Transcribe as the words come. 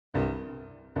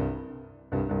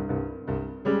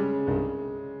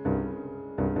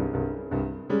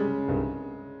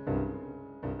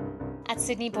At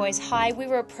Sydney Boys High, we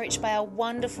were approached by a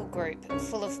wonderful group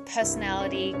full of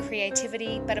personality,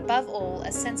 creativity, but above all,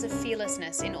 a sense of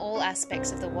fearlessness in all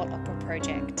aspects of the WotOpera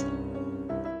project.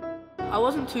 I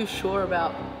wasn't too sure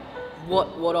about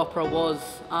what WotOpera was,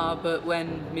 but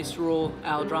when Miss Raw,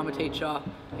 our drama teacher,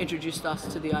 introduced us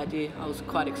to the idea, I was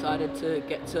quite excited to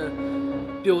get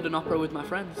to build an opera with my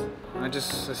friends. I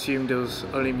just assumed it was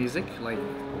only music, like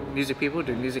music people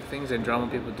do music things and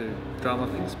drama people do drama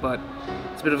things, but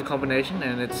it's a bit of a combination,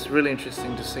 and it's really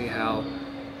interesting to see how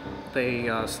they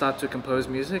start to compose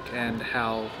music and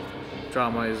how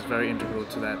drama is very integral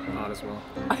to that art as well.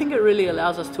 I think it really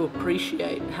allows us to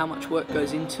appreciate how much work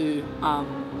goes into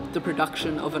the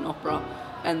production of an opera,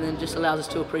 and then just allows us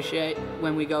to appreciate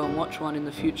when we go and watch one in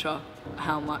the future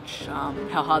how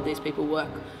hard these people work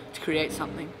to create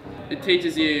something. It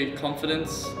teaches you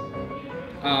confidence.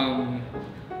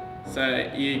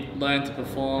 So you learn to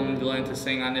perform, you learn to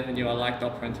sing. I never knew I liked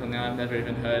opera until now. I've never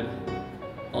even heard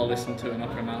or listened to an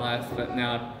opera in my life, but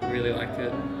now I really like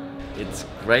it. It's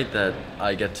great that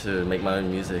I get to make my own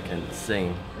music and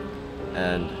sing,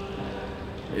 and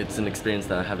it's an experience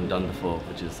that I haven't done before,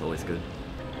 which is always good.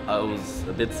 I was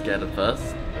a bit scared at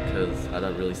first because I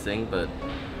don't really sing, but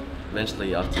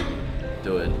eventually after you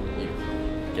do it, you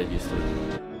get used to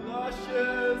it.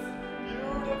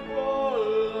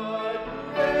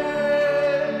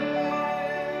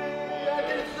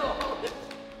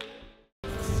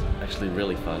 Actually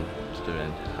really fun to do,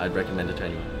 and I'd recommend it to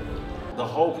anyone. The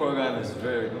whole program is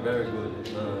very, very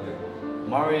good.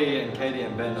 Murray and Katie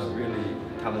and Ben are really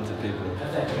talented people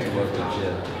to work with.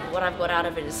 Yeah. What I've got out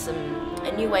of it is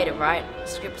a new way to write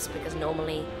scripts, because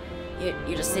normally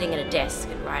you're just sitting at a desk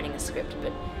and writing a script,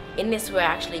 but in this we're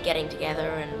actually getting together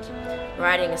and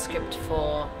writing a script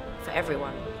for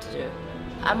everyone to do.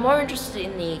 I'm more interested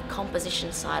in the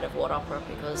composition side of WotOpera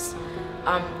because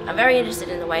I'm very interested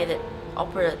in the way that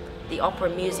the opera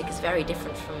music is very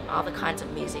different from other kinds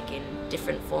of music in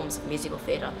different forms of musical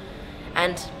theatre.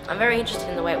 And I'm very interested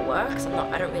in the way it works.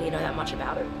 I don't really know that much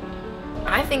about it.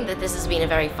 I think that this has been a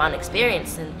very fun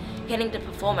experience, and getting to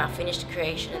perform our finished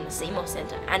creation in the Seymour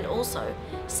Centre, and also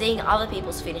seeing other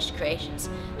people's finished creations,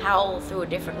 how through a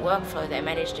different workflow they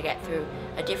managed to get through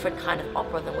a different kind of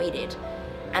opera than we did.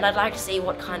 And I'd like to see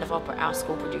what kind of opera our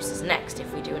school produces next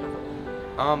if we do another one.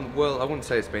 Well, I wouldn't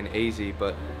say it's been easy,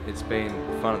 but it's been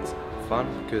fun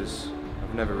because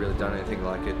I've never really done anything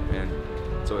like it, and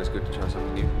it's always good to try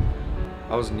something new.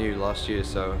 I was new last year,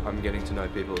 so I'm getting to know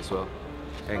people as well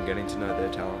and getting to know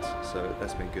their talents, so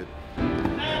that's been good.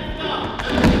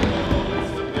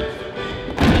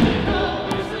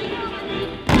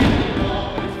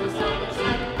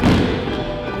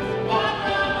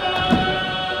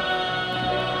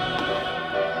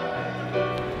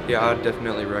 Yeah, I'd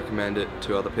definitely recommend it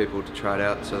to other people to try it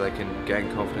out so they can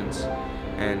gain confidence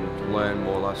and learn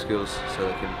more life skills so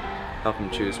they can help them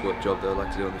choose what job they'd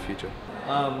like to do in the future.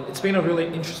 It's been a really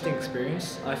interesting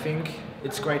experience. I think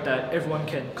it's great that everyone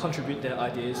can contribute their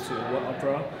ideas to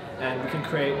WotOpera, and we can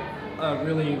create a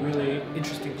really, really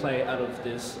interesting play out of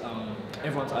this,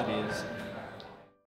 everyone's ideas.